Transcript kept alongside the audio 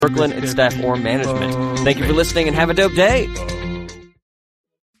Brooklyn, its staff, or management. Thank you for listening and have a dope day.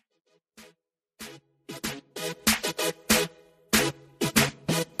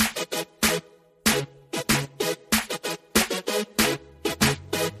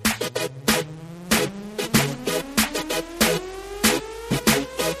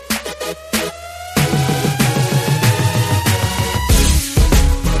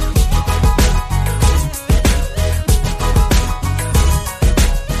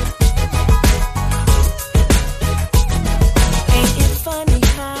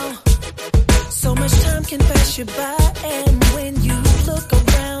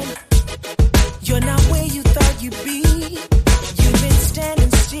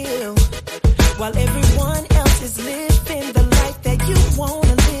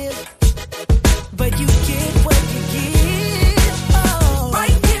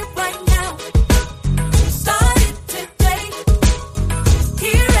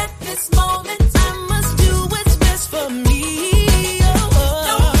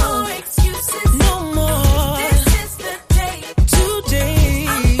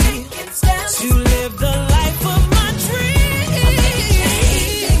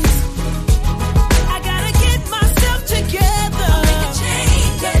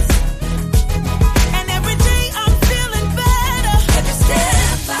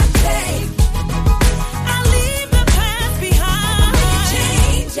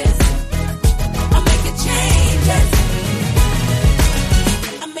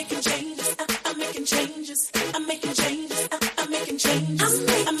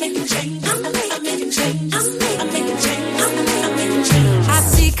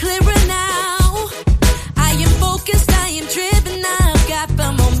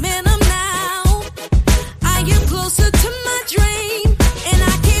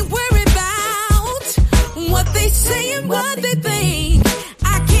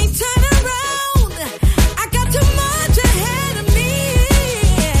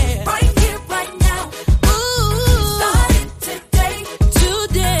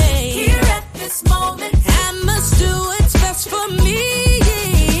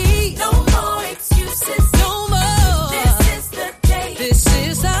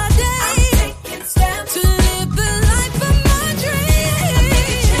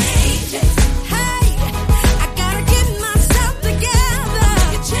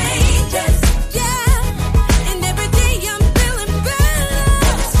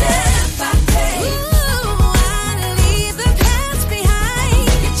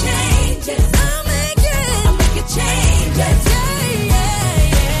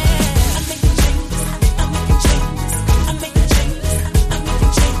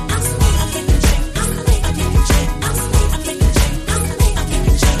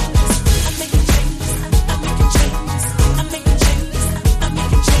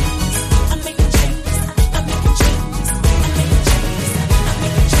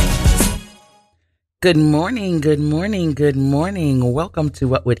 Good morning, good morning, good morning. Welcome to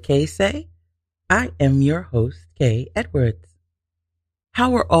What Would Kay Say? I am your host, Kay Edwards.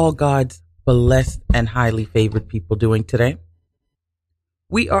 How are all God's blessed and highly favored people doing today?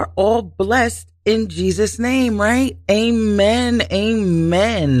 We are all blessed in Jesus' name, right? Amen,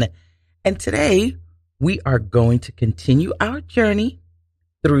 amen. And today we are going to continue our journey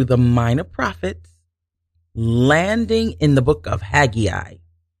through the minor prophets, landing in the book of Haggai.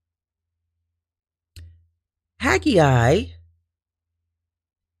 Haggai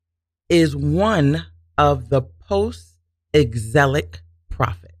is one of the post-exilic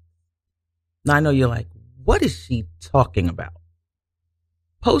prophets. Now, I know you're like, what is she talking about?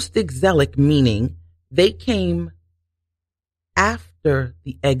 Post-exilic meaning they came after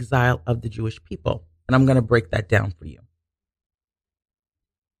the exile of the Jewish people. And I'm going to break that down for you.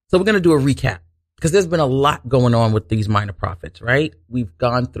 So we're going to do a recap because there's been a lot going on with these minor prophets, right? We've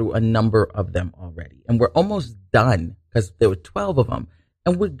gone through a number of them already, and we're almost done because there were 12 of them,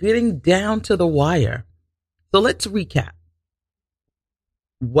 and we're getting down to the wire. So let's recap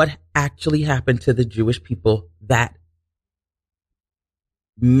what actually happened to the Jewish people that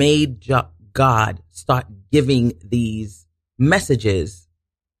made God start giving these messages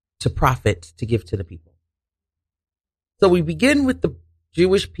to prophets to give to the people. So we begin with the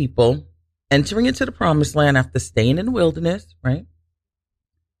Jewish people entering into the promised land after staying in the wilderness, right?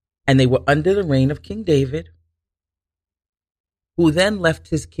 And they were under the reign of King David, who then left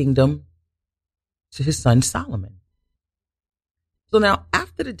his kingdom to his son Solomon. So now,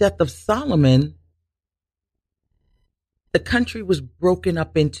 after the death of Solomon, the country was broken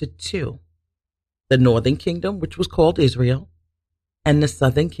up into two. The northern kingdom, which was called Israel, and the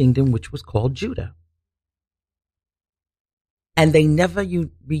southern kingdom, which was called Judah. and they never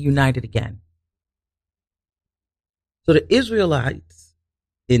reunited again. So the Israelites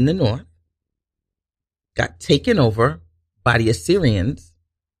in the north got taken over by the Assyrians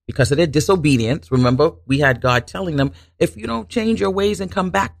because of their disobedience. Remember, we had God telling them, if you don't change your ways and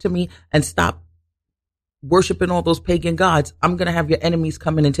come back to me and stop worshiping all those pagan gods, I'm going to have your enemies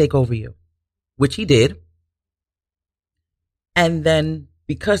come in and take over you, which he did. And then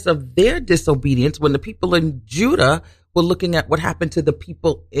because of their disobedience, when the people in Judah were looking at what happened to the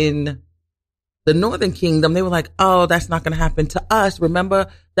people in the northern kingdom, they were like, oh, that's not going to happen to us. Remember,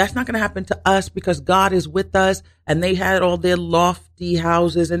 that's not going to happen to us because God is with us. And they had all their lofty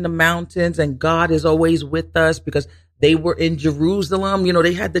houses in the mountains, and God is always with us because they were in Jerusalem. You know,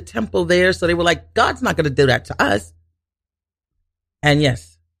 they had the temple there. So they were like, God's not going to do that to us. And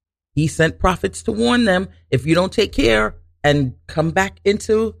yes, he sent prophets to warn them, if you don't take care and come back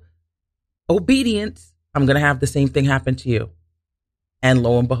into obedience, I'm going to have the same thing happen to you. And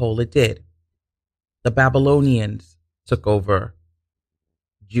lo and behold, it did. The Babylonians took over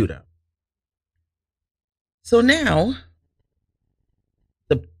Judah. So now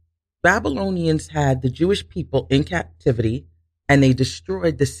the Babylonians had the Jewish people in captivity, and they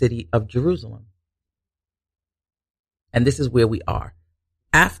destroyed the city of Jerusalem. And this is where we are.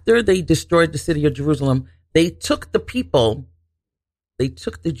 After they destroyed the city of Jerusalem, they took the people, they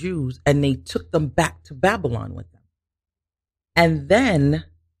took the Jews, and they took them back to Babylon with them. And then,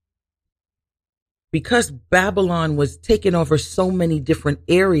 because Babylon was taking over so many different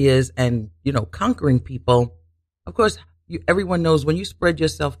areas and, you know, conquering people, of course, everyone knows when you spread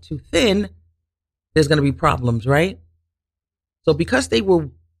yourself too thin, there's going to be problems, right? So because they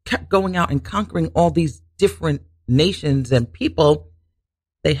kept going out and conquering all these different nations and people,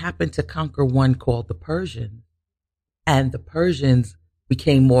 they happened to conquer one called the Persians. And the Persians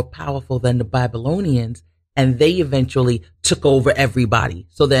became more powerful than the Babylonians, and they eventually took over everybody.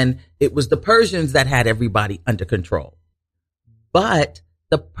 So then it was the Persians that had everybody under control. But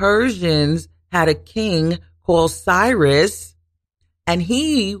the Persians had a king called Cyrus, and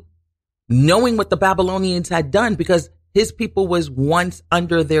he, knowing what the Babylonians had done, because his people was once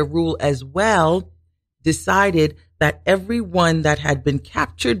under their rule as well, decided that everyone that had been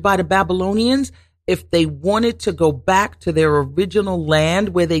captured by the Babylonians, if they wanted to go back to their original land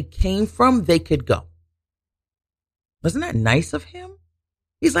where they came from, they could go. Wasn't that nice of him?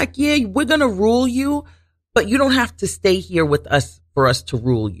 He's like, yeah, we're going to rule you, but you don't have to stay here with us for us to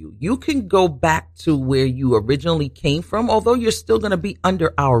rule you. You can go back to where you originally came from, although you're still going to be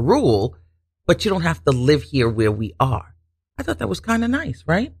under our rule, but you don't have to live here where we are. I thought that was kind of nice,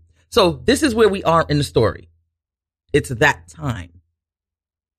 right? So this is where we are in the story. It's that time.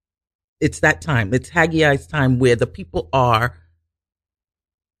 It's that time. It's Haggai's time where the people have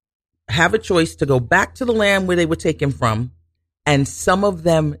a choice to go back to the land where they were taken from. And some of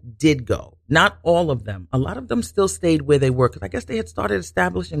them did go. Not all of them. A lot of them still stayed where they were because I guess they had started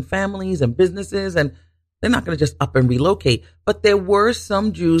establishing families and businesses, and they're not going to just up and relocate. But there were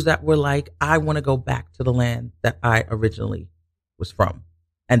some Jews that were like, I want to go back to the land that I originally was from.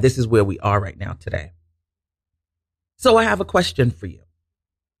 And this is where we are right now today. So I have a question for you.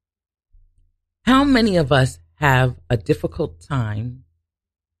 How many of us have a difficult time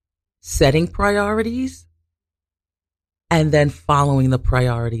setting priorities and then following the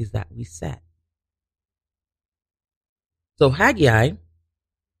priorities that we set? So Haggai,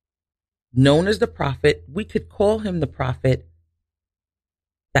 known as the prophet, we could call him the prophet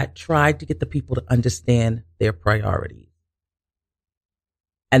that tried to get the people to understand their priorities.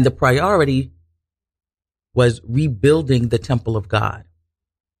 And the priority was rebuilding the temple of God.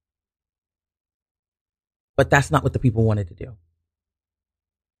 But that's not what the people wanted to do.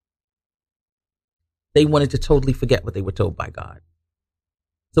 They wanted to totally forget what they were told by God.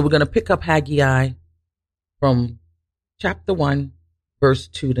 So we're going to pick up Haggai from chapter 1, verse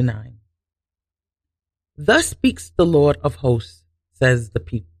 2 to 9. Thus speaks the Lord of hosts, says the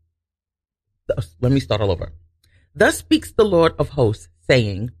people. Let me start all over. Thus speaks the Lord of hosts,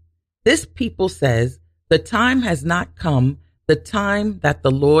 saying, this people says, the time has not come, the time that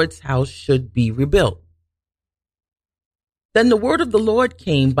the Lord's house should be rebuilt. Then the word of the Lord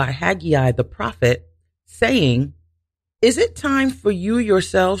came by Haggai the prophet, saying, is it time for you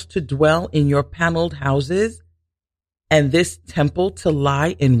yourselves to dwell in your paneled houses, and this temple to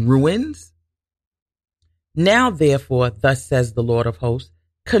lie in ruins? Now, therefore, thus says the Lord of hosts,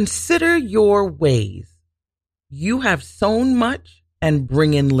 consider your ways. You have sown much and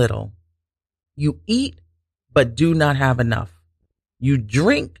bring in little. You eat, but do not have enough. You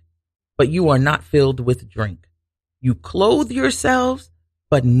drink, but you are not filled with drink. You clothe yourselves,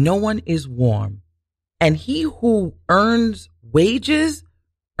 but no one is warm. And he who earns wages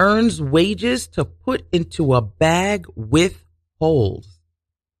earns wages to put into a bag with holes.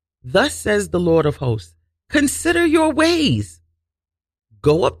 Thus says the Lord of hosts, consider your ways.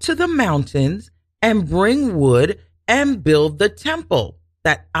 Go up to the mountains and bring wood and build the temple,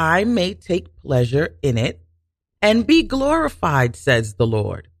 that I may take pleasure in it and be glorified, says the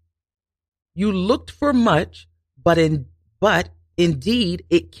Lord. You looked for much, but indeed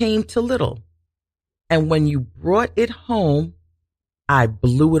it came to little. And when you brought it home, I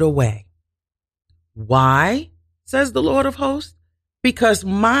blew it away. Why, says the Lord of hosts? Because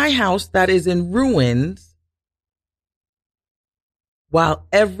my house that is in ruins, while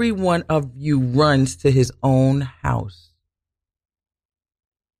every one of you runs to his own house.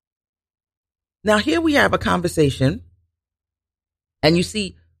 Now here we have a conversation, and you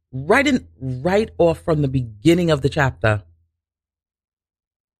see right off from the beginning of the chapter,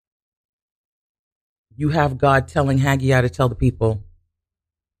 you have God telling Haggai to tell the people,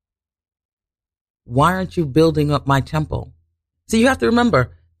 why aren't you building up my temple? So you have to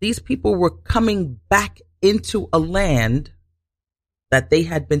remember, these people were coming back into a land that they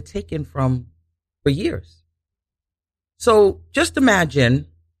had been taken from for years. So just imagine,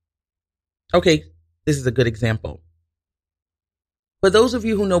 okay, this is a good example. For those of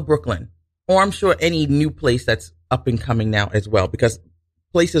you who know Brooklyn, or I'm sure any new place that's up and coming now as well, because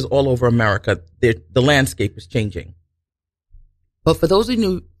places all over America, the landscape is changing. But for those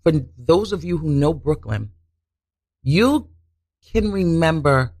of you who know Brooklyn, you can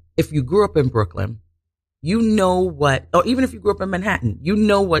remember, if you grew up in Brooklyn, you know what, or even if you grew up in Manhattan, you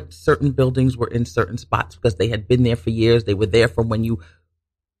know what certain buildings were in certain spots because they had been there for years. They were there from when you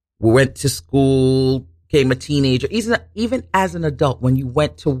went to school, became a teenager, even as an adult, when you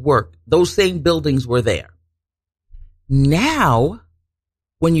went to work, those same buildings were there. Now,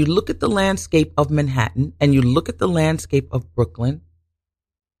 when you look at the landscape of Manhattan and you look at the landscape of Brooklyn,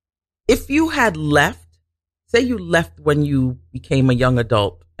 if you had left, say you left when you became a young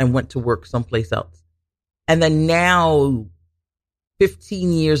adult and went to work someplace else, and then now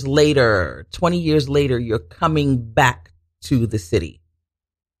 15 years later, 20 years later, you're coming back to the city,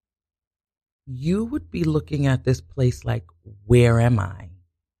 you would be looking at this place like, where am I?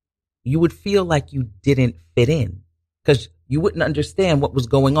 You would feel like you didn't fit in because you wouldn't understand what was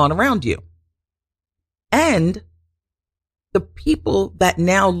going on around you. And the people that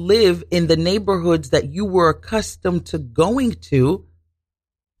now live in the neighborhoods that you were accustomed to going to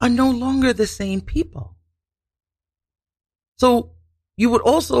are no longer the same people. So you would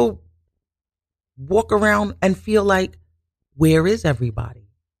also walk around and feel like, where is everybody?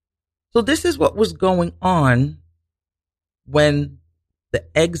 So this is what was going on when the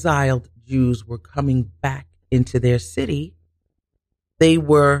exiled Jews were coming back into their city. They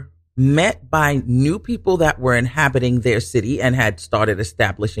were met by new people that were inhabiting their city and had started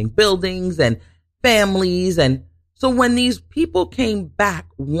establishing buildings and families. And so when these people came back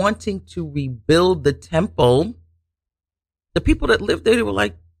wanting to rebuild the temple, the people that lived there, they were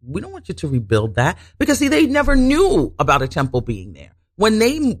like, we don't want you to rebuild that. Because see, they never knew about a temple being there. When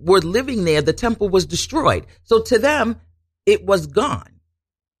they were living there, the temple was destroyed. So to them, it was gone.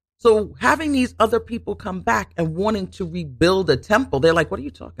 So having these other people come back and wanting to rebuild a temple, they're like, what are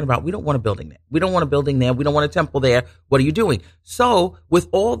you talking about? We don't want a building there. We don't want a building there. We don't want a temple there. What are you doing? So with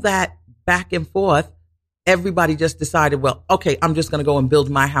all that back and forth, everybody just decided, well, okay, I'm just going to go and build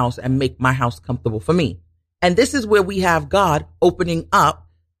my house and make my house comfortable for me. And this is where we have God opening up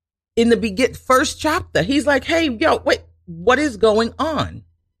in the first chapter. He's like, hey, wait, what is going on?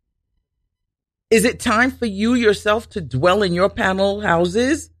 Is it time for you yourself to dwell in your panel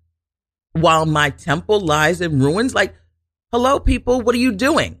houses while my temple lies in ruins? Like, hello, people, what are you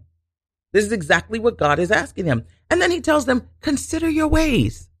doing? This is exactly what God is asking him. And then he tells them, consider your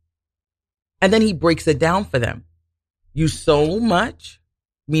ways. And then he breaks it down for them. You sow much,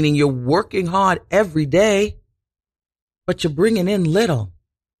 meaning you're working hard every day, but you're bringing in little.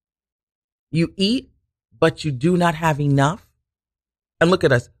 You eat, but you do not have enough. And look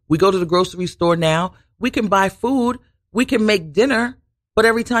at us. We go to the grocery store now. We can buy food. We can make dinner. But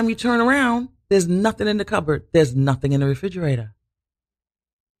every time you turn around, there's nothing in the cupboard. There's nothing in the refrigerator.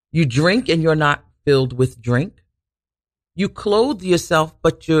 You drink and you're not filled with drink. You clothe yourself,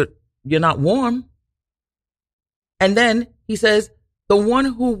 but you're not warm. And then he says, the one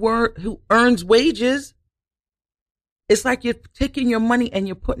who earns wages, it's like you're taking your money and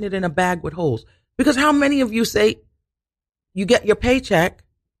you're putting it in a bag with holes. Because how many of you say you get your paycheck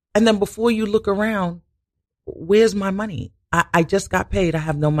and then before you look around, where's my money? I just got paid. I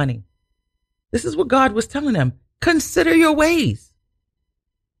have no money. This is what God was telling them. Consider your ways.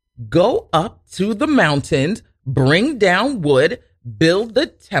 Go up to the mountains, Bring down wood, build the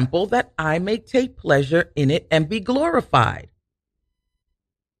temple that I may take pleasure in it and be glorified.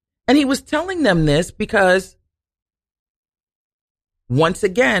 And he was telling them this because, once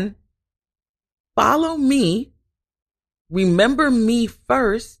again, follow me, remember me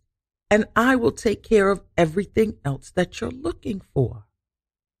first, and I will take care of everything else that you're looking for.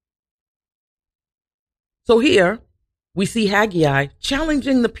 So here we see Haggai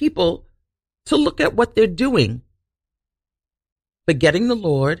challenging the people to look at what they're doing, forgetting the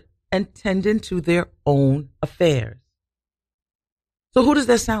Lord and tending to their own affairs. So who does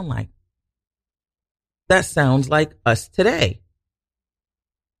that sound like? That sounds like us today,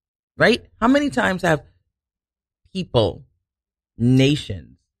 right? How many times have people,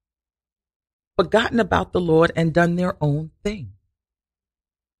 nations, forgotten about the Lord and done their own thing,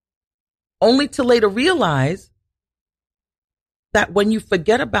 only to later realize that when you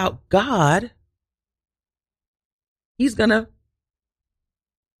forget about God, he's going to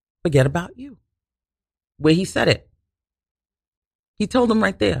forget about you. Where he said it. He told them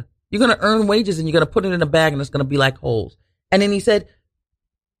right there, you're going to earn wages and you're going to put it in a bag and it's going to be like holes. And then he said,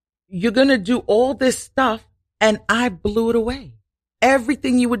 you're going to do all this stuff and I blew it away.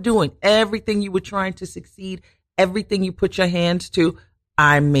 Everything you were doing, everything you were trying to succeed, everything you put your hands to,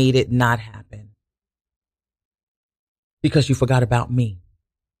 I made it not happen. Because you forgot about me.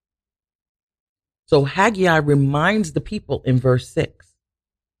 So Haggai reminds the people in verse 6.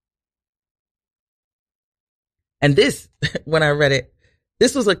 And this, when I read it,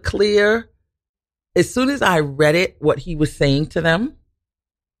 this was a clear, as soon as I read it, what he was saying to them,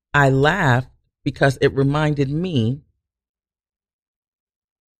 I laughed because it reminded me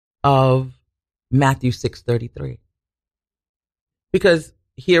of Matthew 6:33. Because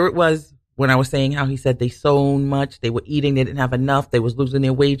here it was when I was saying how he said they sown much, they were eating, they didn't have enough, they was losing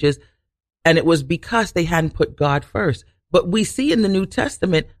their wages. And it was because they hadn't put God first. But we see in the New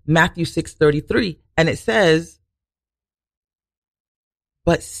Testament, Matthew 6:33, and it says,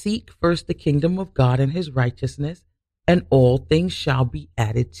 but seek first the kingdom of God and his righteousness, and all things shall be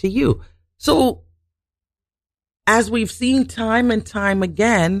added to you. So, as we've seen time and time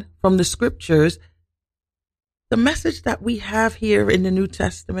again from the scriptures, the message that we have here in the New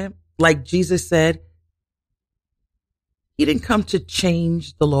Testament, like Jesus said, he didn't come to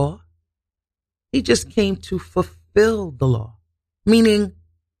change the law. He just came to fulfill the law, meaning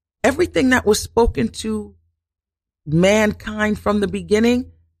everything that was spoken to mankind from the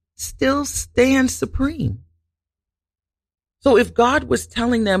beginning still stands supreme. So if God was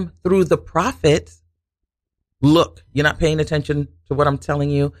telling them through the prophets, look, you're not paying attention to what I'm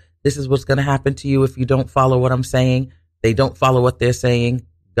telling you. This is what's going to happen to you if you don't follow what I'm saying. They don't follow what they're saying.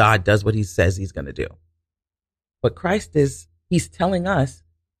 God does what he says he's going to do. But Christ he's telling us,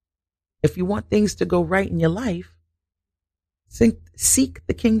 if you want things to go right in your life, seek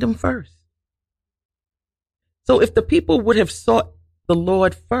the kingdom first. So if the people would have sought the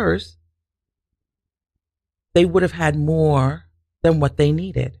Lord first, they would have had more than what they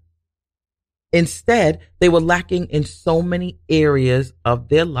needed. Instead, they were lacking in so many areas of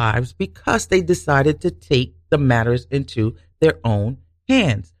their lives because they decided to take the matters into their own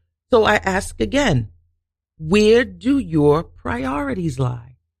hands. So I ask again, where do your priorities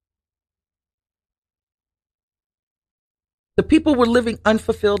lie? The people were living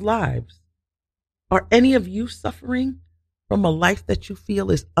unfulfilled lives. Are any of you suffering from a life that you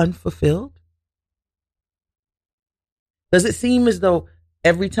feel is unfulfilled? Does it seem as though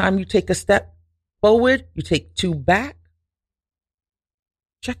every time you take a step forward, you take two back?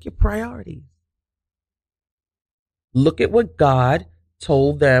 Check your priorities. Look at what God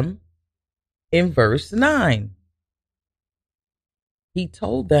told them in verse 9. He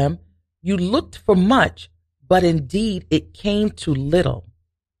told them, you looked for much, but indeed it came to little.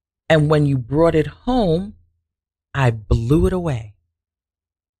 And when you brought it home, I blew it away.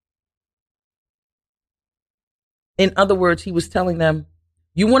 In other words, he was telling them,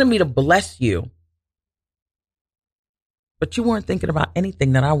 you wanted me to bless you, but you weren't thinking about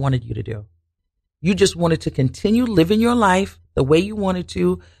anything that I wanted you to do. You just wanted to continue living your life the way you wanted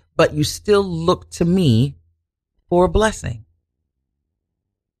to, but you still looked to me for a blessing.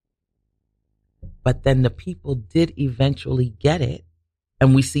 But then the people did eventually get it.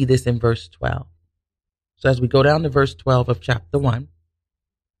 And we see this in verse 12. So as we go down to verse 12 of chapter 1,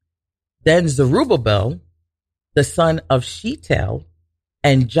 then Zerubbabel, the son of Shealtiel,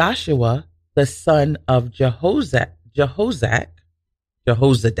 and Joshua, the son of Jehozadak.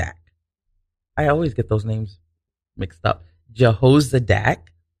 I always get those names mixed up. Jehozadak,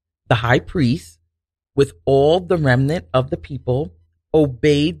 the high priest, with all the remnant of the people,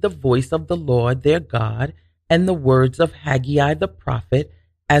 obeyed the voice of the Lord their God and the words of Haggai the prophet,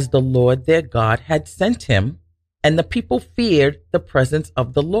 as the Lord their God had sent him, and the people feared the presence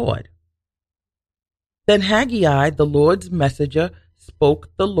of the Lord. Then Haggai, the Lord's messenger, spoke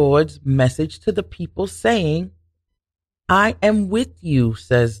the Lord's message to the people, saying, I am with you,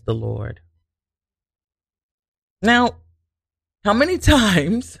 says the Lord. Now, how many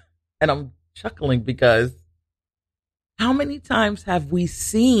times, and I'm chuckling because how many times have we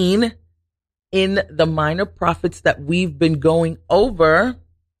seen in the minor prophets that we've been going over,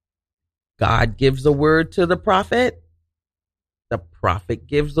 God gives a word to the prophet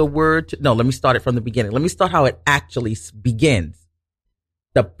gives a word to, no, let me start it from the beginning. Let me start how it actually begins.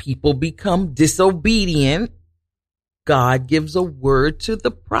 The people become disobedient. God gives a word to the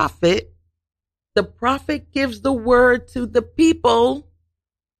prophet gives the word to the people.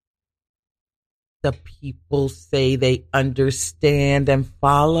 The people say they understand and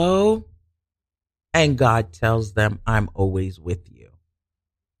follow. And God tells them, I'm always with you.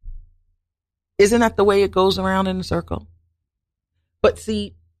 Isn't that the way it goes around in a circle? But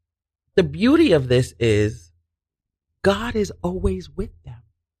see, the beauty of this is God is always with them.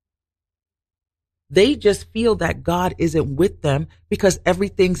 They just feel that God isn't with them because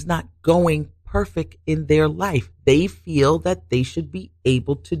everything's not going perfect in their life. They feel that they should be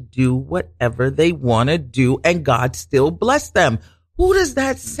able to do whatever they want to do and God still bless them. Who does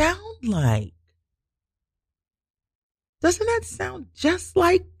that sound like? Doesn't that sound just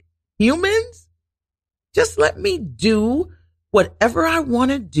like humans? Just let me do whatever I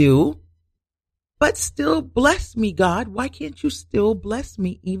want to do, but still bless me, God. Why can't you still bless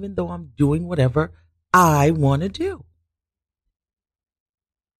me even though I'm doing whatever I want to do?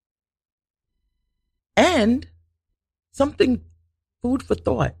 And something, food for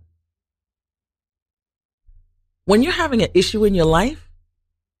thought. When you're having an issue in your life,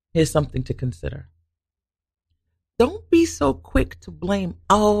 here's something to consider. Don't be so quick to blame,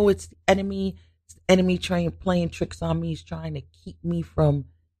 oh, it's the enemy. It's the enemy playing tricks on me. He's trying to keep me from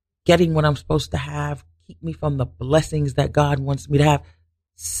getting what I'm supposed to have, keep me from the blessings that God wants me to have.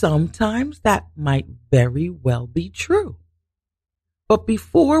 Sometimes that might very well be true. But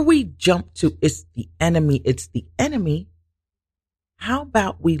before we jump to it's the enemy, how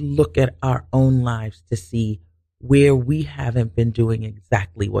about we look at our own lives to see where we haven't been doing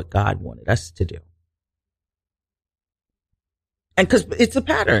exactly what God wanted us to do? And because it's a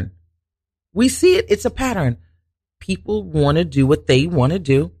pattern. We see it, it's a pattern. People want to do what they want to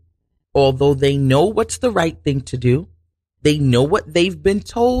do, although they know what's the right thing to do. They know what they've been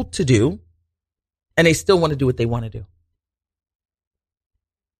told to do, and they still want to do what they want to do.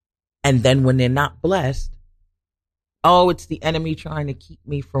 And then when they're not blessed, oh, it's the enemy trying to keep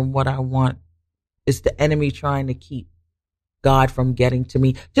me from what I want. It's the enemy trying to keep God from getting to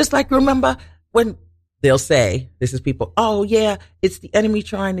me. Just like, remember when they'll say, this is people, oh yeah, it's the enemy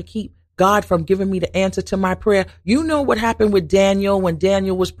trying to keep God from giving me the answer to my prayer. You know what happened with Daniel when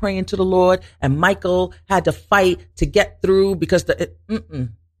Daniel was praying to the Lord and Michael had to fight to get through because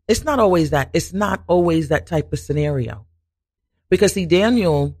it's not always that. It's not always that type of scenario. Because see,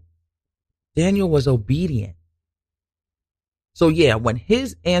 Daniel was obedient. So yeah, when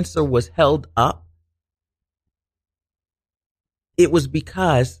his answer was held up, it was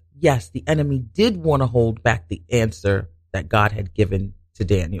because, yes, the enemy did want to hold back the answer that God had given to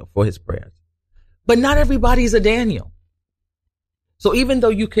Daniel for his prayers. But not everybody's a Daniel. So even though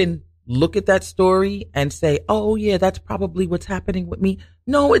you can look at that story and say, oh yeah, that's probably what's happening with me.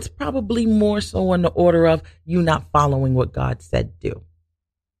 No, it's probably more so in the order of you not following what God said do.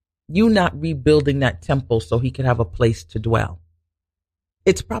 You not rebuilding that temple so he could have a place to dwell.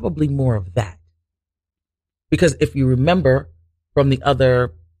 It's probably more of that. Because if you remember from the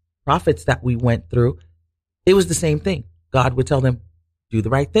other prophets that we went through, it was the same thing. God would tell them, do the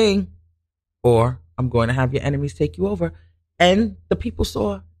right thing, or I'm going to have your enemies take you over. And the people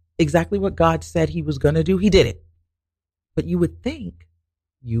saw exactly what God said he was going to do. He did it. But you would think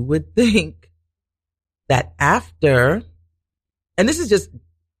that after, and this is just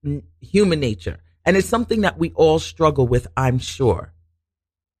human nature, and it's something that we all struggle with, I'm sure,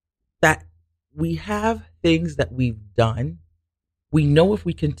 that we have things that we've done. We know if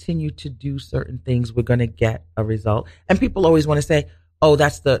we continue to do certain things, we're going to get a result. And people always want to say, oh,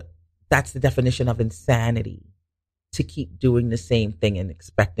 that's the definition of insanity, to keep doing the same thing and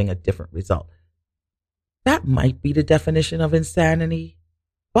expecting a different result. That might be the definition of insanity,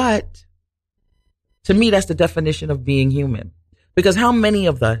 but to me, that's the definition of being human. Because how many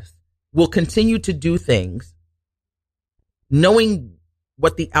of us will continue to do things knowing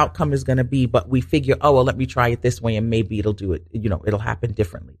what the outcome is going to be, but we figure, oh, well, let me try it this way and maybe it'll do it, it'll happen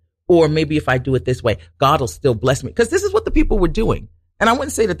differently. Or maybe if I do it this way, God will still bless me. Because this is what the people were doing. And I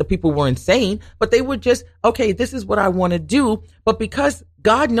wouldn't say that the people were insane, but they were just, okay, this is what I want to do. But because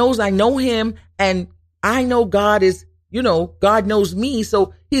God knows I know him and I know God is, God knows me.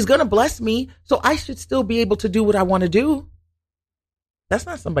 So he's going to bless me. So I should still be able to do what I want to do. That's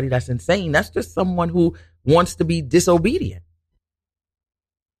not somebody that's insane. That's just someone who wants to be disobedient.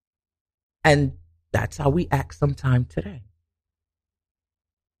 And that's how we act sometime today.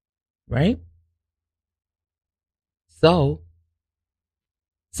 Right? So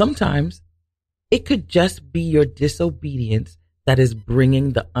sometimes it could just be your disobedience that is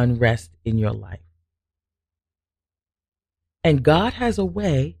bringing the unrest in your life. And God has a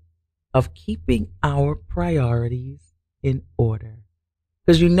way of keeping our priorities in order.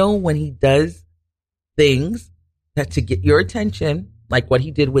 Because when he does things that to get your attention, like what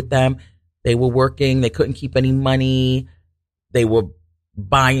he did with them, they were working, they couldn't keep any money, they were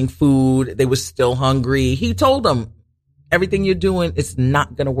buying food, they were still hungry. He told them, everything you're doing, it's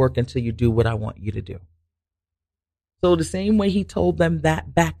not going to work until you do what I want you to do. So the same way he told them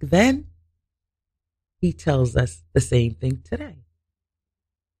that back then, he tells us the same thing today.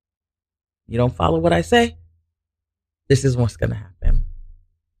 You don't follow what I say? This is what's going to happen.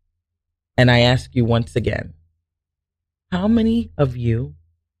 And I ask you once again, how many of you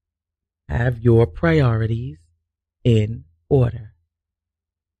have your priorities in order?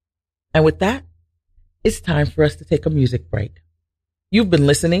 And with that, it's time for us to take a music break. You've been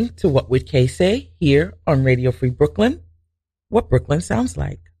listening to What Would Kay Say here on Radio Free Brooklyn, what Brooklyn sounds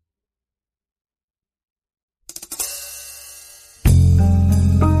like.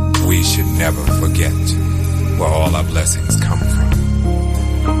 We should never forget where all our blessings come from.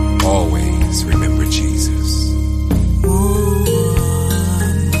 Always remember Jesus.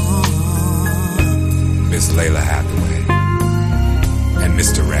 Miss Layla Hathaway and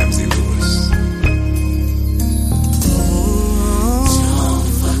Mr. Ramsey Lewis. Don't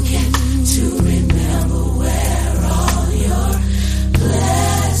forget to remember where all your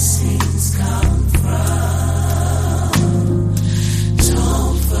blessings come from.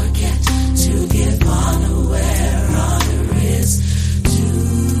 Don't forget to give honor where honor is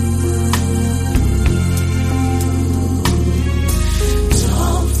due.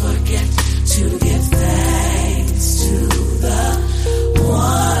 Don't forget to give thanks to the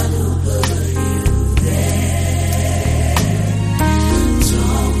one who put you there.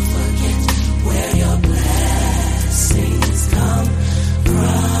 Don't forget where your blessings come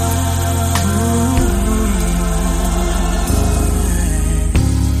from.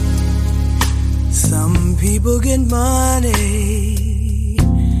 Some people get money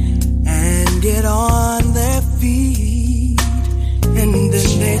and get on their feet, and then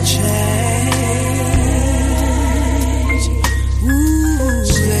they change. Ooh,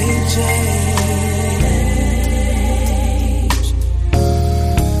 they change.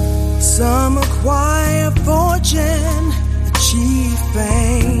 Some acquire fortune, achieve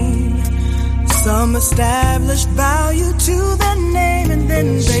fame. Some establish value to their name, and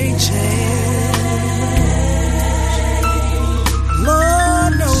then they change.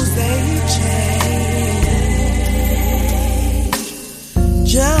 Lord knows they change.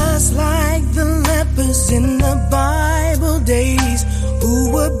 Just like the lepers in the Bible days,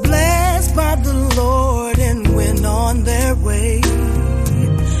 who were blessed by the Lord and went on their way.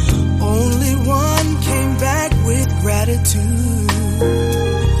 Only one came back with gratitude.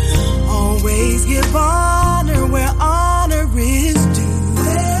 Always give honor where honor is due.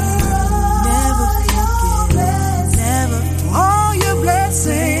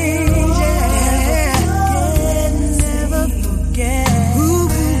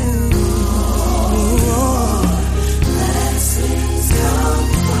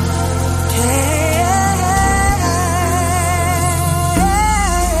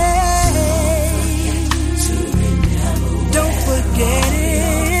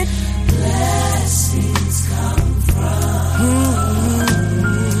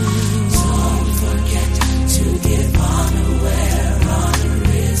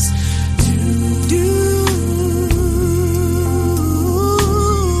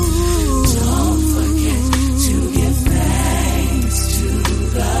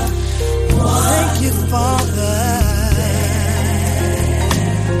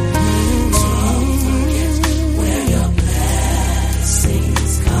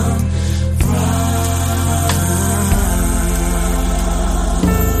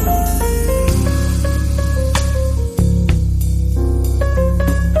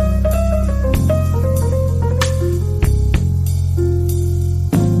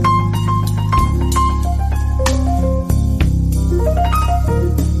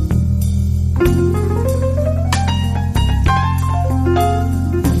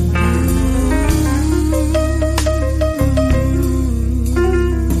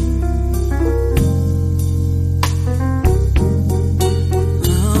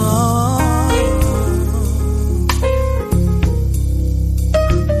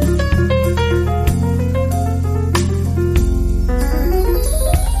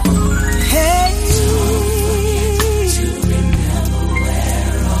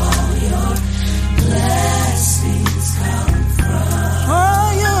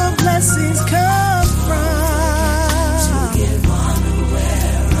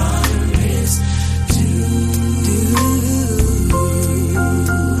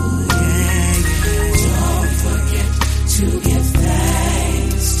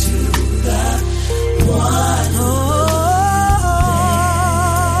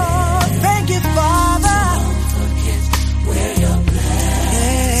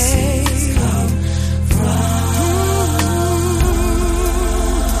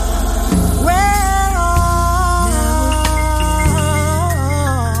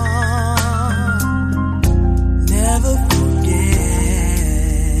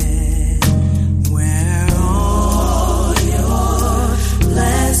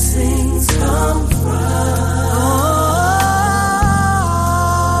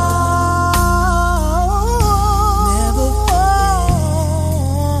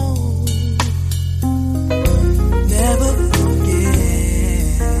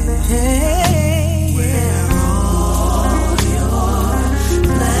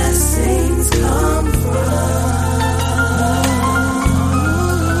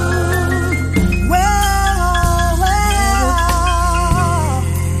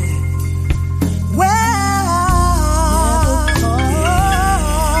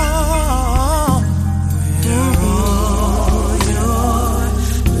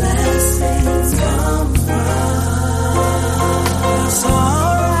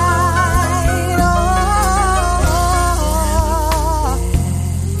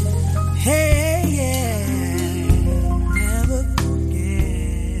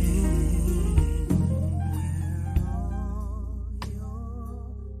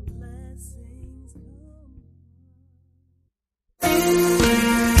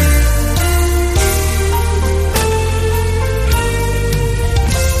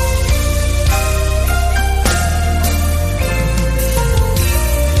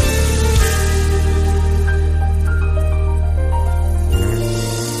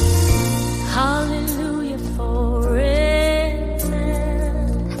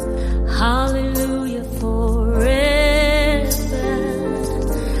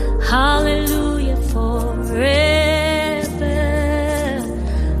 Hallelujah forever.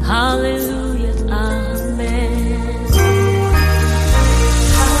 Hallelujah, amen.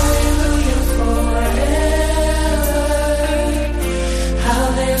 Hallelujah forever.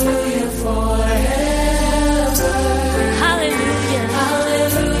 Hallelujah forever. Hallelujah.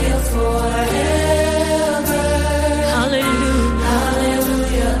 Hallelujah forever. Hallelujah.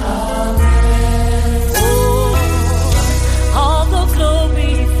 Hallelujah, amen. Oh, all the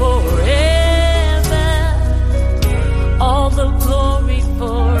glory forever. All the glory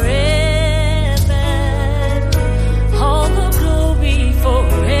forever. All the glory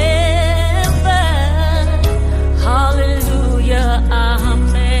forever. Hallelujah,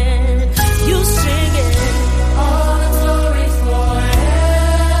 amen. You sing it. All the glory forever.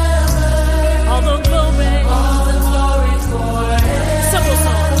 All the glory. All the glory forever. Simple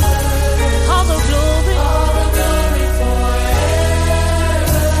song. All the glory. All the glory forever.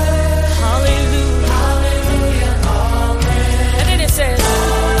 Hallelujah. Hallelujah, amen. And then it says,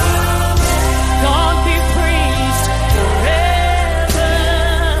 God be praised forever.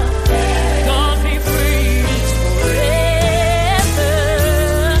 God be praised forever.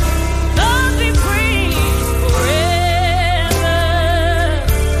 God be praised forever.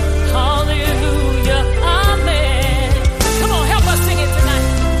 Hallelujah, amen. Come on, help us sing it tonight.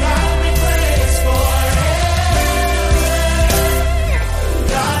 God be praised forever.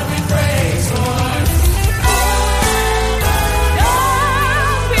 God be praised forever. God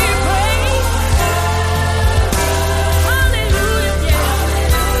be praised. Hallelujah, yeah.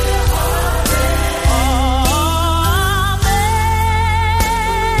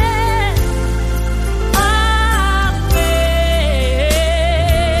 Amen.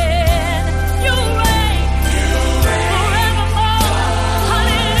 You reign forevermore.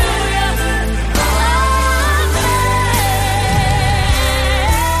 Hallelujah.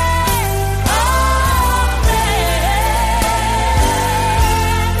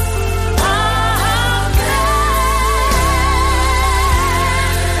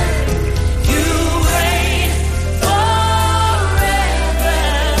 You reign forever.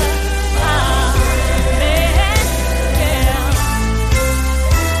 Amen. Yeah.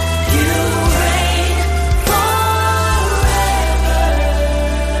 You reign forever.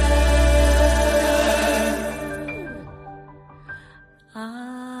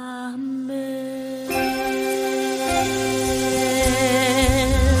 Amen.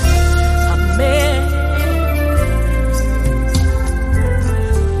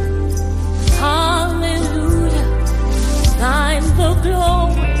 Hallelujah. Thine the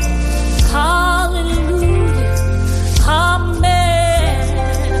glory. Hallelujah. Amen.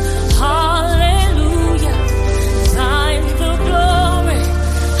 Hallelujah. Thine the glory.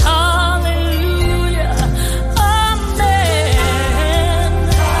 Hallelujah. Amen.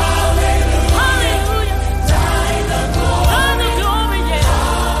 Hallelujah. Thine the glory. Yeah.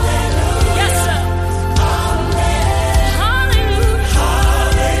 Yes, sir. Hallelujah.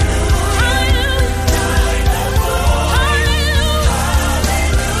 Hallelujah.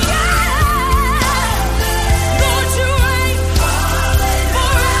 Lord, you reign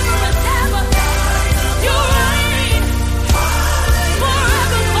forever and ever. You reign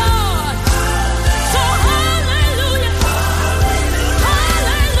forevermore. So hallelujah.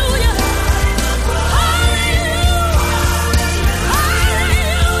 Hallelujah.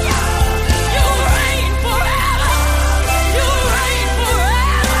 Hallelujah. You reign forever. You reign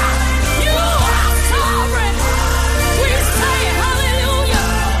forever. You are sovereign. We say hallelujah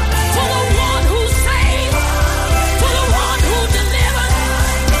to the one who saves, to the one who delivers,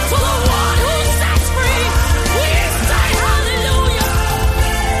 to the one who sets free. We say hallelujah.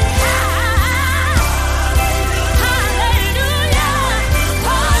 Hallelujah.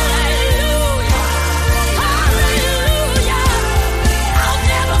 Hallelujah. Hallelujah. I'll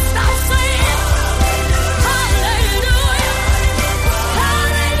never stop saying hallelujah.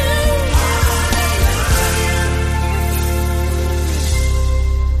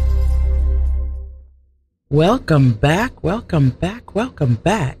 Welcome back, welcome back, welcome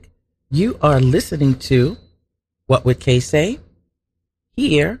back. You are listening to What Would Kay Say?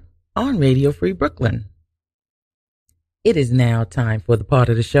 Here on Radio Free Brooklyn. It is now time for the part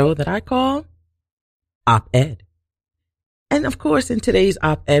of the show that I call Op-Ed. And of course, in today's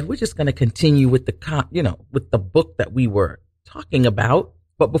Op-Ed, we're just going to continue with with the book that we were talking about.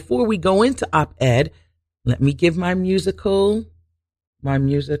 But before we go into Op-Ed, let me give my musical,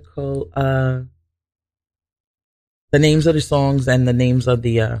 the names of the songs and the names of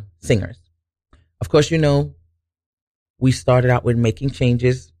the singers. Of course, we started out with Making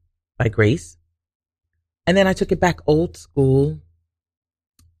Changes by Grace. And then I took it back old school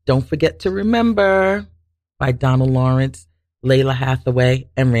Don't Forget to Remember by Donald Lawrence, Layla Hathaway,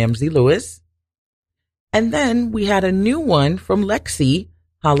 and Ramsey Lewis. And then we had a new one from Lexi,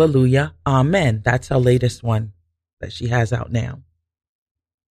 Hallelujah, Amen. That's her latest one that she has out now.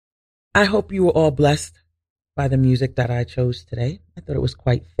 I hope you were all blessed by the music that I chose today. I thought it was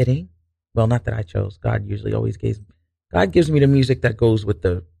quite fitting. Well, not that I chose. God gives me the music that goes with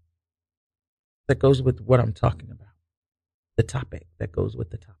what I'm talking about. The topic that goes with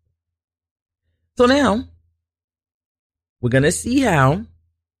the topic. So now we're going to see how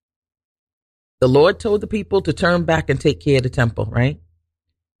the Lord told the people to turn back and take care of the temple, right?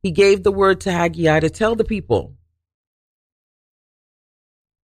 He gave the word to Haggai to tell the people,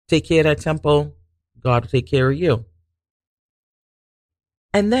 take care of that temple, God will take care of you.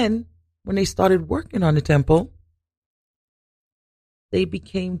 And then when they started working on the temple, they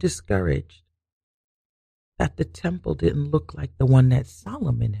became discouraged that the temple didn't look like the one that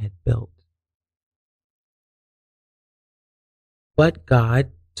Solomon had built. But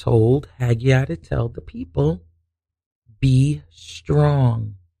God told Haggai to tell the people, be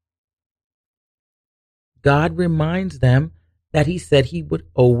strong. God reminds them that he said he would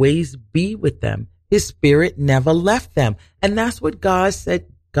always be with them. His spirit never left them. And that's what God said.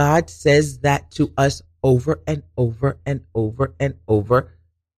 God says that to us over and over and over and over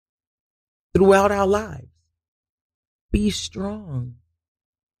throughout our lives. Be strong.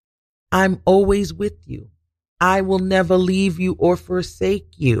 I'm always with you. I will never leave you or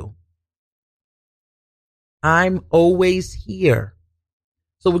forsake you. I'm always here.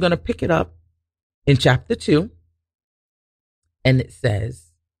 So we're going to pick it up in chapter 2. And it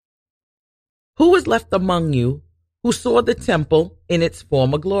says, who was left among you who saw the temple in its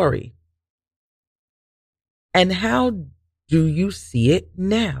former glory? And how do you see it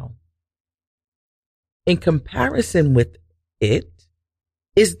now? In comparison with it,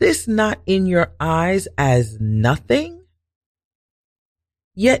 is this not in your eyes as nothing?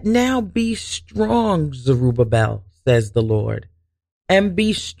 Yet now be strong, Zerubbabel, says the Lord, and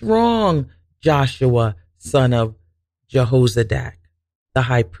be strong, Joshua, son of Jehozadak, the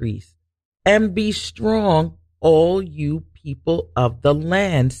high priest, and be strong, all you people of the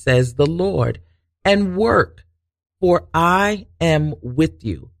land, says the Lord, and work, for I am with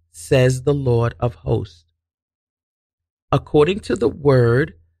you, says the Lord of hosts. According to the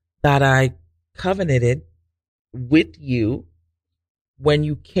word that I covenanted with you when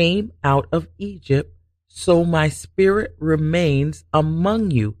you came out of Egypt, so my spirit remains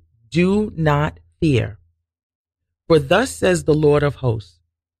among you. Do not fear. For thus says the Lord of hosts,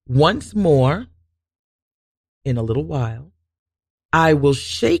 once more, in a little while, I will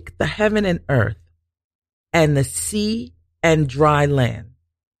shake the heaven and earth, and the sea and dry land,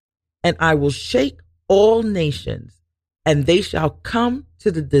 and I will shake all nations, and they shall come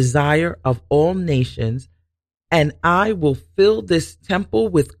to the desire of all nations, and I will fill this temple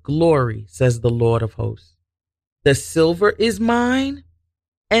with glory, says the Lord of hosts. The silver is mine,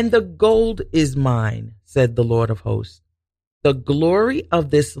 and the gold is mine, said the Lord of hosts. The glory of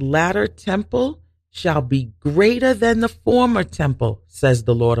this latter temple shall be greater than the former temple, says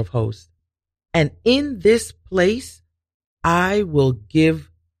the Lord of hosts. And in this place I will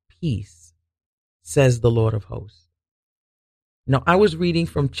give peace, says the Lord of hosts. Now, I was reading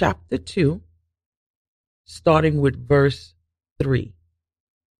from chapter 2, starting with verse 3.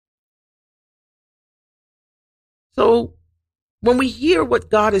 So when we hear what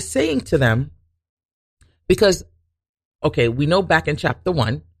God is saying to them, because, okay, we know back in chapter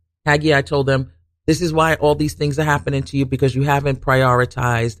 1, Haggai told them, this is why all these things are happening to you, because you haven't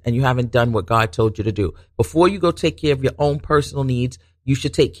prioritized and you haven't done what God told you to do. Before you go take care of your own personal needs, you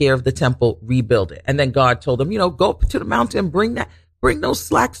should take care of the temple, rebuild it. And then God told them, go up to the mountain, bring those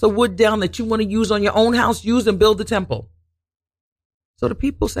slacks of wood down that you want to use on your own house, use and build the temple. So the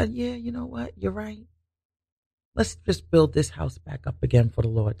people said, yeah, you know what? You're right. Let's just build this house back up again for the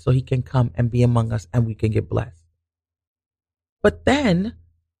Lord so he can come and be among us and we can get blessed. But then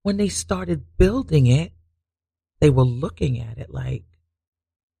when they started building it, they were looking at it like,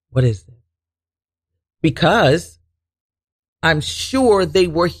 what is this? Because I'm sure they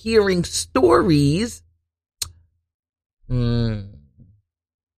were hearing stories. That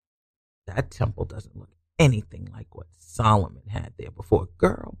temple doesn't look anything like what Solomon had there before.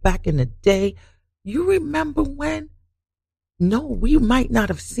 Girl, back in the day, you remember when? No, we might not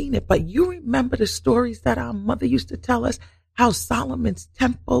have seen it, but you remember the stories that our mother used to tell us, how Solomon's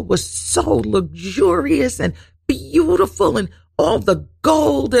temple was so luxurious and beautiful and all the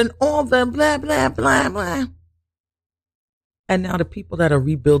gold and all the blah, blah, blah, blah. And now the people that are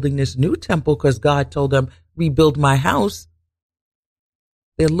rebuilding this new temple, because God told them, rebuild my house,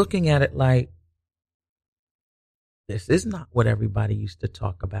 they're looking at it like, this is not what everybody used to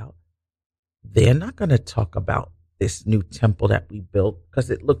talk about. They're not going to talk about this new temple that we built because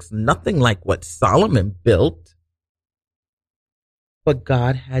it looks nothing like what Solomon built. But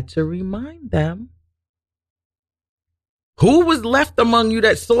God had to remind them. Who was left among you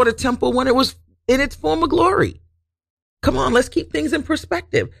that saw the temple when it was in its former glory? Come on, let's keep things in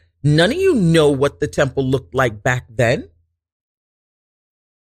perspective. None of you know what the temple looked like back then.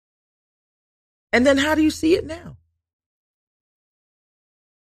 And then how do you see it now?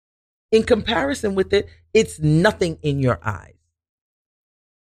 In comparison with it, it's nothing in your eyes.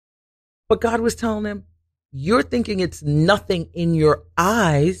 But God was telling them, you're thinking it's nothing in your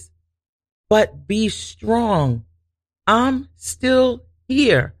eyes, but be strong. I'm still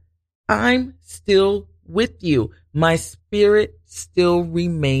here. I'm still with you. My spirit still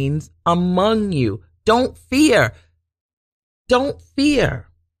remains among you. Don't fear. Don't fear.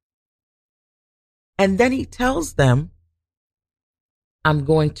 And then he tells them, I'm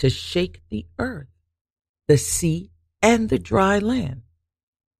going to shake the earth, the sea, and the dry land.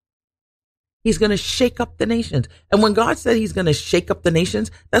 He's going to shake up the nations. And when God said he's going to shake up the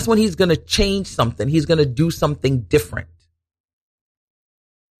nations, that's when he's going to change something. He's going to do something different.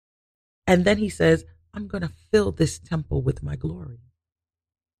 And then he says, I'm going to fill this temple with my glory.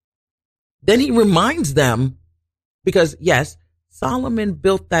 Then he reminds them, because yes, Solomon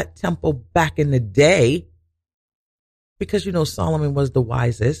built that temple back in the day, because, you know, Solomon was the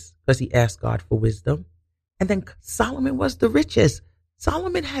wisest because he asked God for wisdom. And then Solomon was the richest.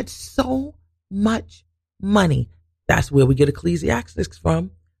 Solomon had so much money. That's where we get Ecclesiastes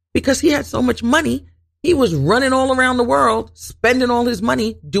from. Because he had so much money, he was running all around the world, spending all his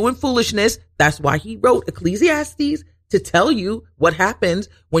money, doing foolishness. That's why he wrote Ecclesiastes, to tell you what happens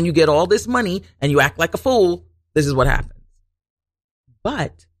when you get all this money and you act like a fool. This is what happens.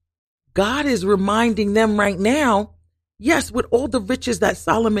 But God is reminding them right now, yes, with all the riches that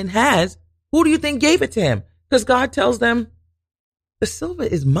Solomon has, who do you think gave it to him? Because God tells them, the silver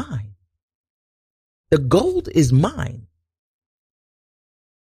is mine. The gold is mine.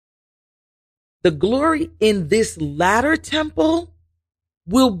 The glory in this latter temple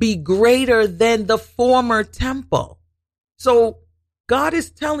will be greater than the former temple. So God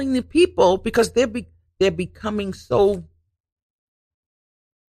is telling the people, because they're becoming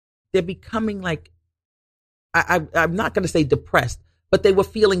like, I'm not going to say depressed, but they were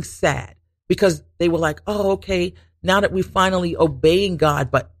feeling sad because they were like, oh, okay, now that we're finally obeying God,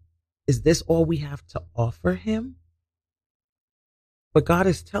 but is this all we have to offer him? But God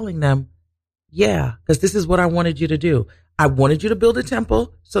is telling them, yeah, because this is what I wanted you to do. I wanted you to build a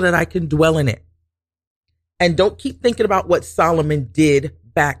temple so that I can dwell in it. And don't keep thinking about what Solomon did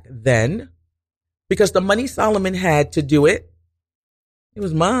back then, because the money Solomon had to do it, it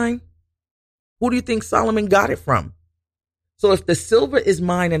was mine. Who do you think Solomon got it from? So if the silver is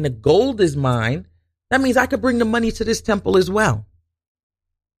mine and the gold is mine, that means I could bring the money to this temple as well.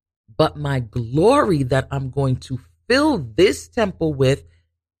 But my glory that I'm going to fill this temple with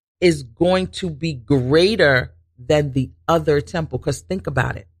is going to be greater than the other temple. Because think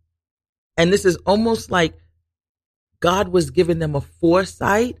about it. And this is almost like God was giving them a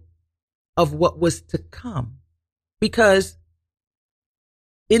foresight of what was to come. Because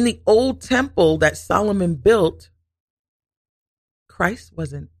in the old temple that Solomon built, Christ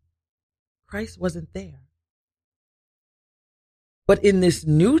wasn't there. But in this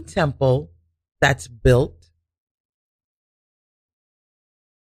new temple that's built,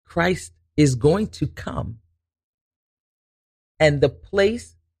 Christ is going to come. And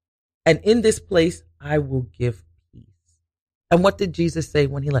in this place, I will give peace. And what did Jesus say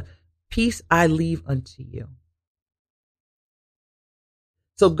when he left? Peace I leave unto you.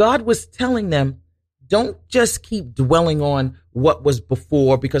 So God was telling them, don't just keep dwelling on what was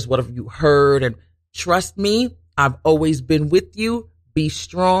before, because what have you heard? And trust me, I've always been with you. Be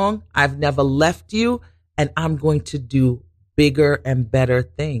strong. I've never left you. And I'm going to do bigger and better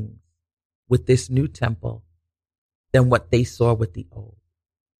things with this new temple than what they saw with the old.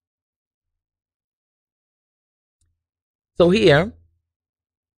 So here,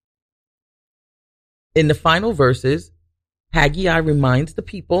 in the final verses, Haggai reminds the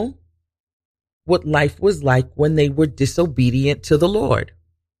people what life was like when they were disobedient to the Lord.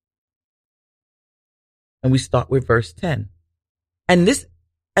 And we start with verse 10. And this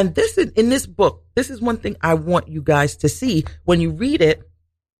in this book, this is one thing I want you guys to see when you read it.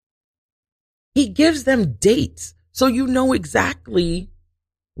 He gives them dates so you know exactly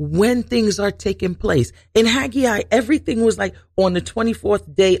when things are taking place. In Haggai, everything was like on the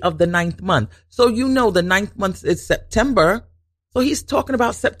 24th day of the 9th month. So you know the 9th month is September. So he's talking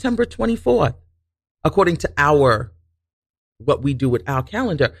about September 24th, according to what we do with our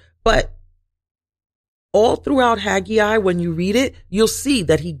calendar. But all throughout Haggai, when you read it, you'll see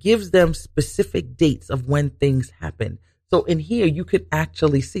that he gives them specific dates of when things happen. So in here, you could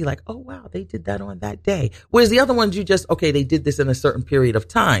actually see like, oh, wow, they did that on that day. Whereas the other ones, they did this in a certain period of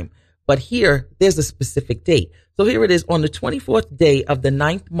time. But here, there's a specific date. So here it is on the 24th day of the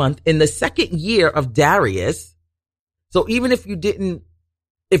 9th month in the 2nd year of Darius. So even if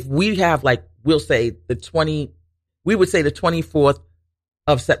we have like, we would say the 24th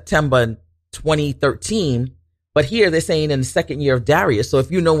of September 2013, but here they're saying in the 2nd year of Darius. So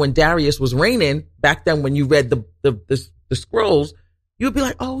if you know when Darius was reigning back then, when you read the scrolls, you'd be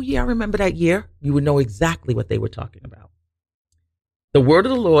like, oh yeah, I remember that year. You would know exactly what they were talking about. The word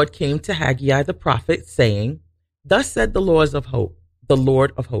of the Lord came to Haggai the prophet, saying, thus said the Lord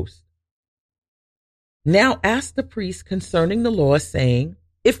of hosts. Now ask the priest concerning the law, saying,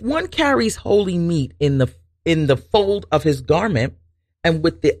 if one carries holy meat in the fold of his garment, and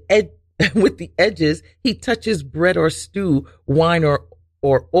with the edges he touches bread or stew, wine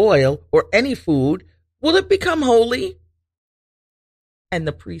or oil or any food, will it become holy? And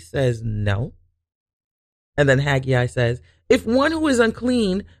the priest says, no. And then Haggai says, if one who is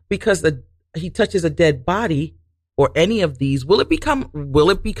unclean because he touches a dead body or any of these, will it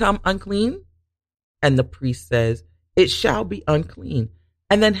become unclean? And the priest says, it shall be unclean.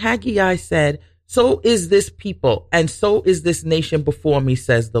 And then Haggai said, so is this people, and so is this nation before me,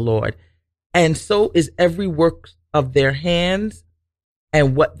 says the Lord. And so is every work of their hands,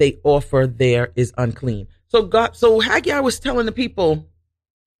 and what they offer there is unclean. So Haggai was telling the people,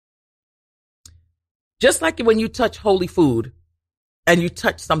 just like when you touch holy food and you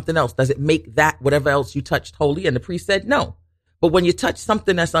touch something else, does it make that whatever else you touched holy? And the priest said no. But when you touch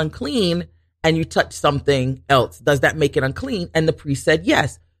something that's unclean and you touch something else, does that make it unclean? And the priest said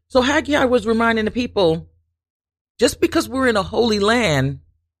yes. So Haggai was reminding the people, just because we're in a holy land,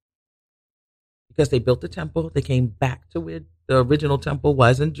 because they built the temple, they came back to where the original temple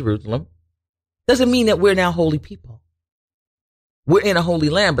was in Jerusalem, doesn't mean that we're now holy people. We're in a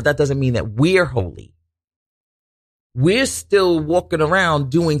holy land, but that doesn't mean that we're holy. We're still walking around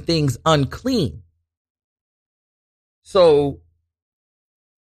doing things unclean. So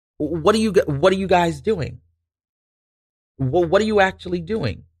what are you guys doing? What are you actually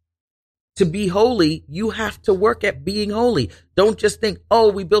doing? To be holy, you have to work at being holy. Don't just think,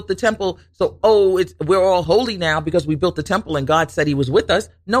 oh, we built the temple, so we're all holy now because we built the temple and God said he was with us.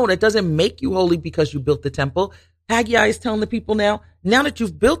 No, that doesn't make you holy because you built the temple. Haggai is telling the people now that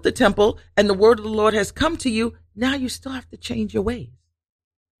you've built the temple and the word of the Lord has come to you, now you still have to change your ways.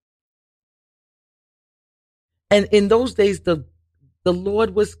 And in those days, the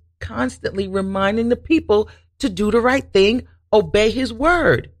Lord was constantly reminding the people to do the right thing, obey his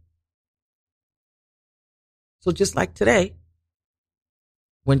word. So just like today,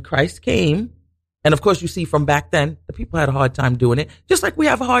 when Christ came, and of course you see from back then, the people had a hard time doing it, just like we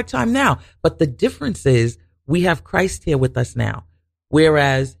have a hard time now. But the difference is we have Christ here with us now.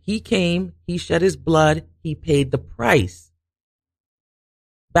 Whereas he came, he shed his blood, he paid the price.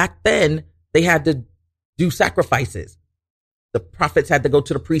 Back then, they had to do sacrifices. The prophets had to go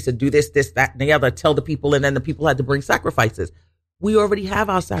to the priest and do this, that, and the other, tell the people, and then the people had to bring sacrifices. We already have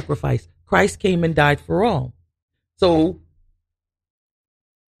our sacrifice. Christ came and died for all. So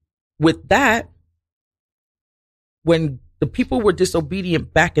with that, when the people were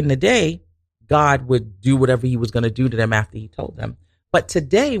disobedient back in the day, God would do whatever he was going to do to them after he told them. But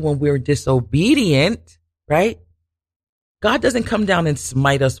today, when we're disobedient, right? God doesn't come down and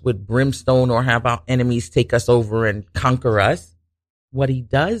smite us with brimstone or have our enemies take us over and conquer us. What he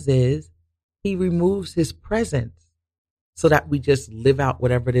does is he removes his presence so that we just live out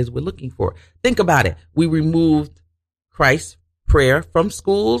whatever it is we're looking for. Think about it. We removed Christ's prayer from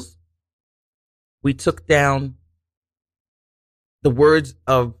schools. We took down the words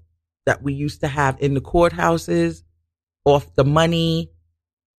that we used to have in the courthouses off the money.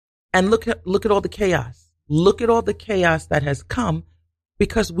 And look at all the chaos. Look at all the chaos that has come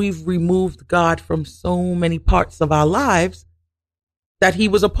because we've removed God from so many parts of our lives that he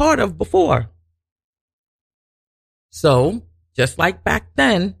was a part of before. So just like back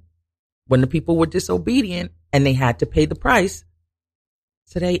then, when the people were disobedient and they had to pay the price,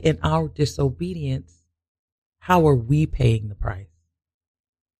 today in our disobedience, how are we paying the price?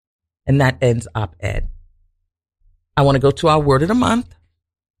 And that ends op-ed. I want to go to our word of the month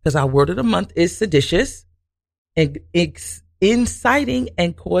because our word of the month is seditious. And inciting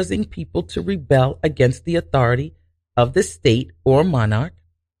and causing people to rebel against the authority of the state or monarch.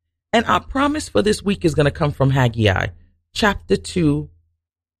 And our promise for this week is going to come from Haggai. chapter 2,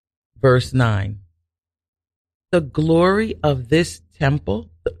 verse 9. The glory of this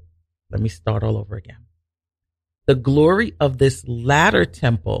temple, let me start all over again. The glory of this latter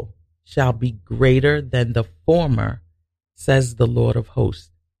temple shall be greater than the former, says the Lord of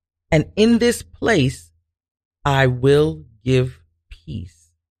hosts. And in this place I will give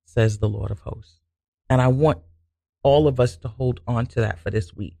peace, says the Lord of hosts. And I want all of us to hold on to that for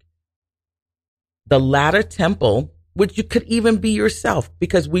this week. The latter temple, which you could even be yourself,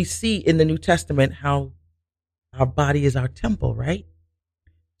 because we see in the New Testament how our body is our temple, right?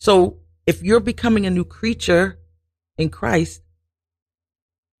 So if you're becoming a new creature in Christ,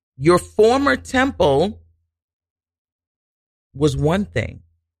 your former temple was one thing,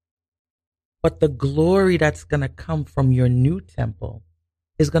 but the glory that's going to come from your new temple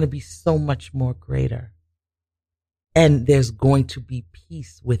is going to be so much more greater. And there's going to be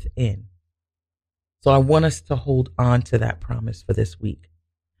peace within. So I want us to hold on to that promise for this week.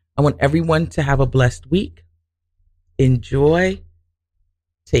 I want everyone to have a blessed week. Enjoy.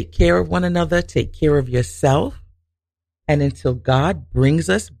 Take care of one another. Take care of yourself. And until God brings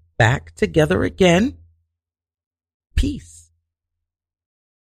us back together again, peace.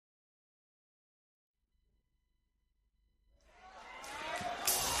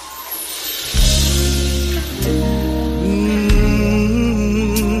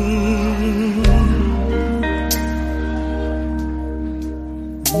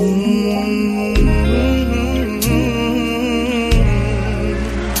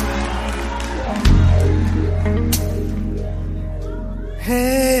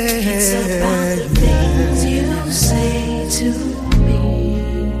 It's about the things you say to me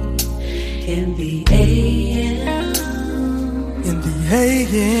in the AM. In the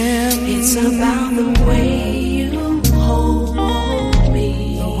AM. It's about the way you hold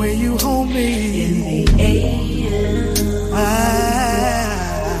me. The way you hold me in the AM.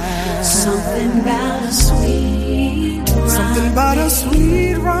 Something about a sweet, something about a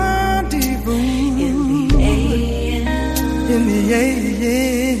sweet rendezvous in the AM. In the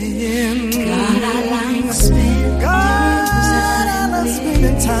AM. God, I like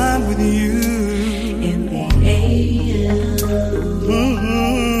spending time with you in the AM.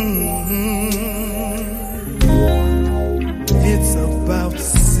 It's about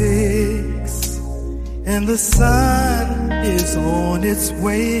 6 and the sun is on its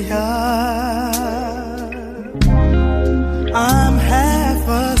way up. I'm half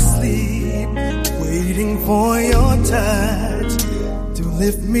asleep, waiting for your touch to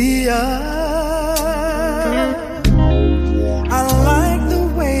lift me up. I like the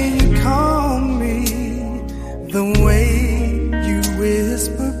way you call me, the way you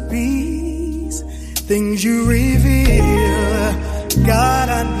whisper peace, things you reveal. God,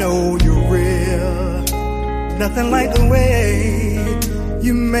 I know you're real. Nothing like the way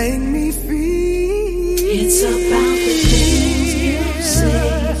you make me feel. It's about the things you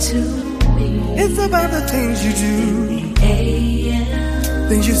say to me. It's about the things you do. In the AM.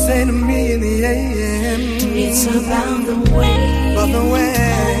 Things you say to me in the AM. It's about the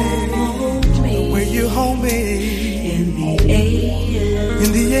way you hold me in the AM.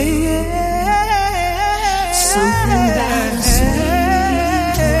 In the AM. Something about a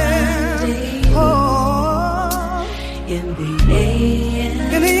sweet day. Oh, in the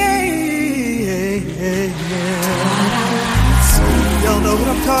AM. In the AM. Y'all know what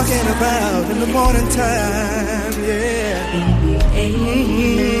I'm talking about in the morning time, yeah. In the AM.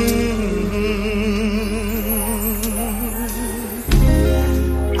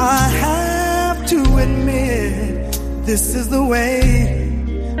 I have to admit, this is the way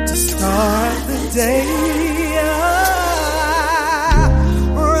to start the day.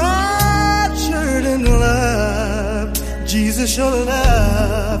 Raptured in love, Jesus, your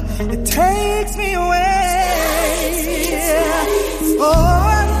love, it takes me away. Oh, I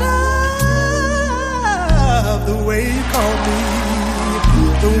love the way you call me,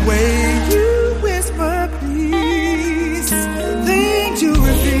 the way you whisper peace, things you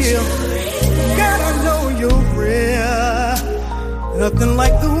reveal. God, I know you're real. Nothing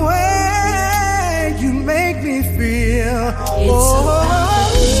like the way you make me feel. It's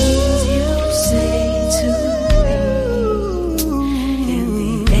about things you say to me in the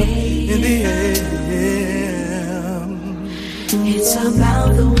AM. In the AM. It's about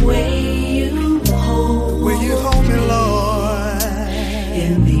the way you hold me, Lord,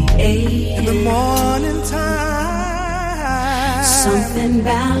 in the AM. In the morning time. Something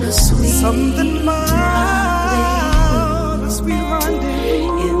about a sweet, something about a sweet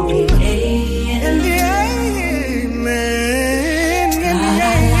rendezvous in the AM. In the AM. In the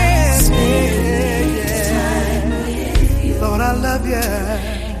AM.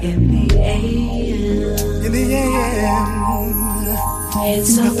 In the AM. In the AM.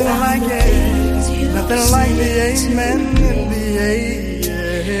 It's nothing like it. Nothing like the amen in the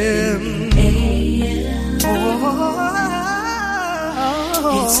AM.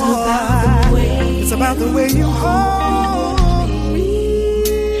 It's about the way you hold me.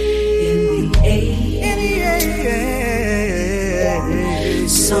 In the AM.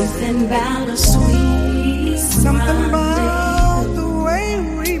 Something about a sweet something about the way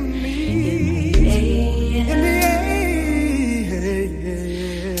we meet. In the AM.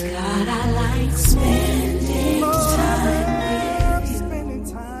 God, I like spending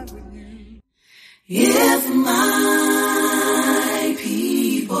time with you. If my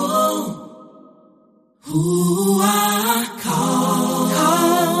people who are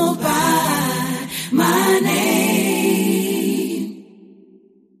called by my name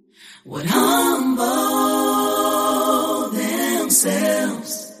would humble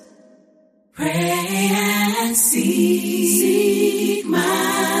themselves, pray and seek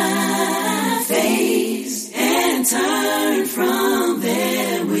my face and turn from